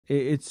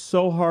It's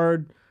so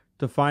hard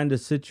to find a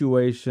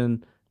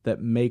situation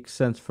that makes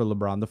sense for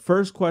LeBron. The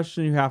first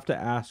question you have to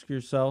ask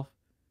yourself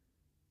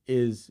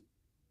is,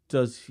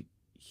 does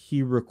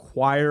he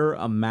require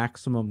a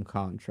maximum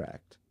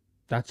contract?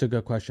 That's a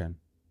good question.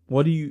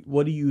 What do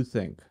you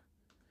think?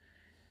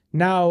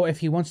 Now, if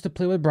he wants to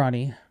play with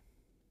Bronny,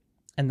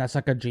 and that's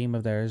like a dream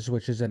of theirs,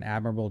 which is an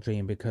admirable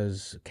dream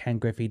because Ken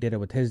Griffey did it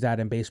with his dad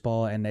in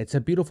baseball, and it's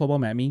a beautiful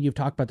moment. I mean, you've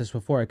talked about this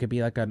before. It could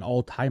be like an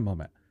all-time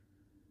moment.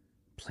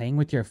 Playing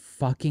with your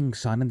fucking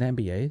son in the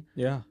NBA,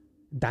 Yeah.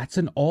 that's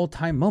an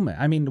all-time moment.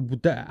 I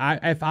mean,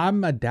 if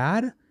I'm a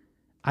dad,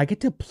 I get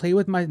to play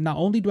with my... Not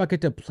only do I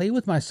get to play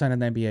with my son in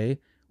the NBA,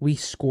 we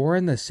score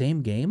in the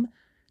same game.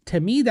 To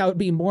me, that would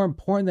be more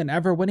important than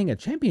ever winning a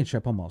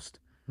championship almost.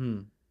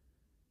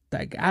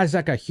 Like, as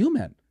like a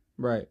human.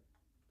 Right.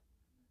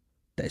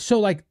 So,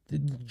 like,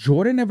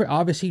 Jordan never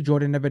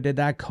did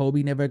that.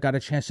 Kobe never got a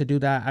chance to do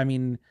that. I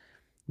mean,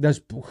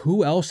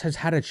 who else has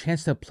had a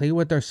chance to play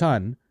with their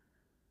son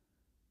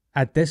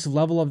at this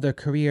level of their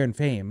career and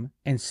fame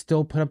and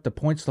still put up the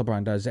points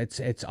LeBron does?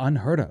 It's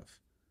unheard of.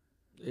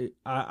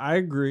 I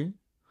agree.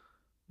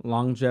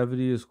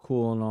 Longevity is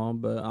cool and all,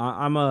 but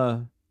I'm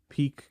a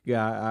peak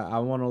guy. I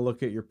want to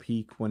look at your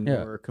peak when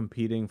you're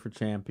competing for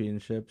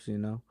championships,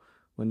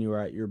 when you were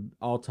at your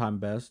all-time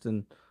best.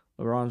 And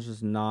LeBron's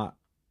just not,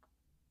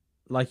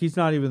 like, he's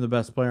not even the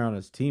best player on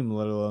his team,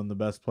 let alone the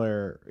best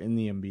player in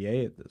the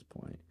NBA at this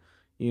point,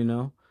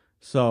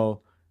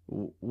 So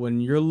when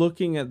you're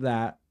looking at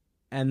that,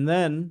 and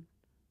then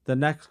the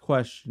next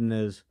question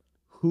is,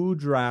 who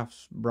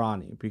drafts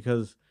Bronny?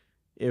 Because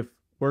if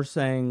we're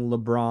saying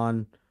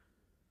LeBron,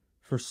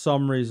 for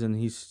some reason,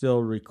 he's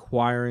still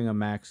requiring a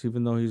max,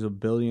 even though he's $1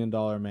 billion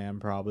man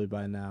probably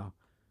by now,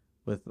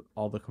 with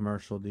all the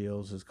commercial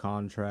deals, his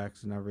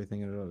contracts and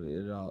everything.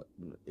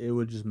 It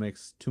would just make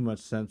too much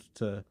sense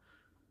to...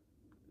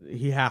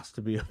 He has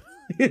to be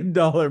 $1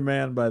 billion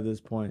man by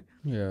this point.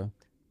 Yeah.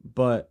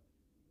 But,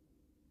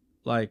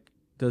 like,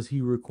 does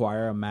he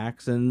require a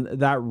max? And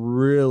that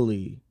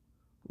really,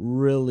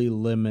 really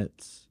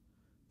limits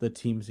the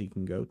teams he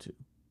can go to.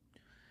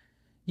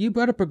 You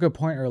brought up a good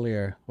point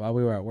earlier while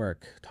we were at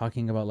work,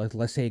 talking about, like,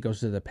 let's say he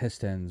goes to the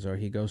Pistons or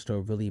he goes to a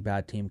really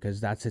bad team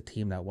because that's a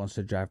team that wants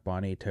to draft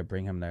Bronny to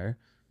bring him there.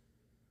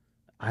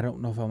 I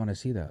don't know if I want to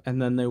see that.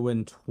 And then they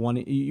win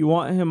 20. You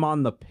want him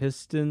on the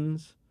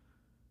Pistons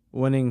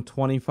winning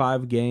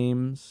 25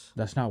 games?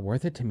 That's not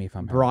worth it to me if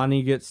I'm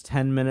Bronny gets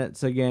 10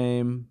 minutes a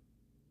game.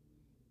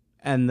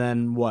 And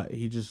then what?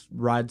 He just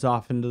rides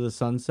off into the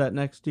sunset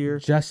next year?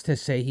 Just to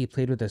say he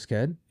played with this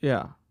kid?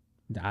 Yeah.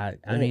 I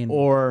mean...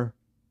 Or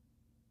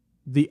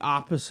the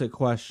opposite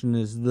question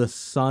is the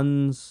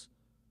Suns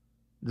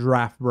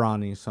draft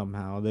Bronny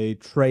somehow. They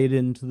trade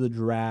into the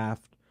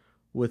draft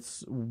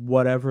with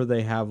whatever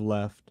they have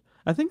left.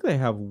 I think they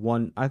have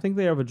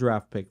a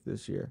draft pick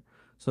this year.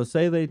 So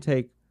say they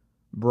take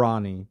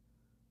Bronny,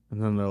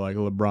 and then they're like,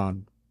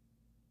 LeBron,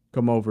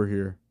 come over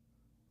here.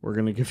 We're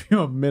going to give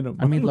you a minimum.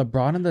 I mean,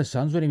 LeBron and the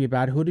Suns wouldn't be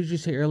bad. Who did you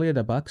say earlier?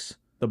 The Bucks?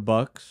 The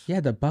Bucks? Yeah,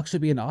 the Bucks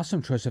would be an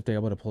awesome choice if they're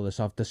able to pull this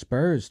off. The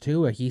Spurs,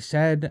 too. He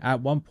said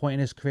at one point in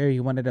his career he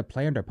wanted to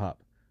play under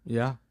Pop.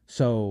 Yeah.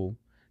 So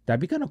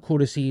that'd be kind of cool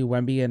to see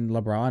Wemby and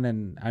LeBron.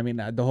 And, I mean,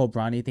 the whole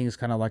Bronny thing is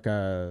kind of like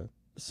a...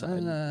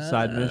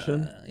 Side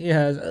mission?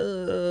 Yeah,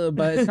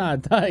 but it's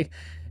not like...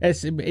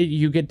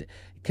 You get...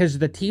 Because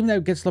the team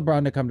that gets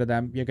LeBron to come to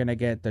them, you're going to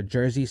get the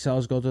jersey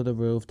sales go to the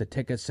roof, the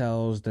ticket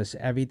sales,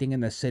 everything in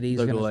the city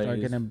is going to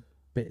start getting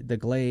the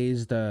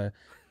glaze, the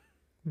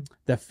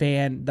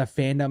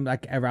fandom,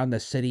 like, around the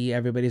city.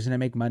 Everybody's going to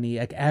make money.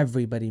 Like,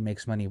 everybody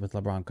makes money with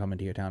LeBron coming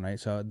to your town, right?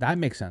 So that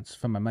makes sense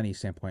from a money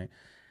standpoint.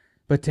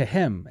 But to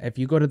him, if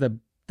you go to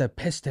the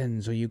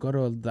Pistons or you go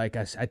to, like,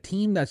 a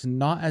team that's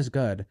not as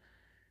good,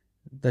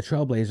 the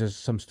Trailblazers,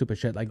 some stupid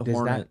shit like the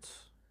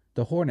Hornets.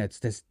 The Hornets,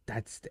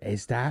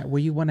 is that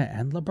where you want to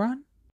end LeBron?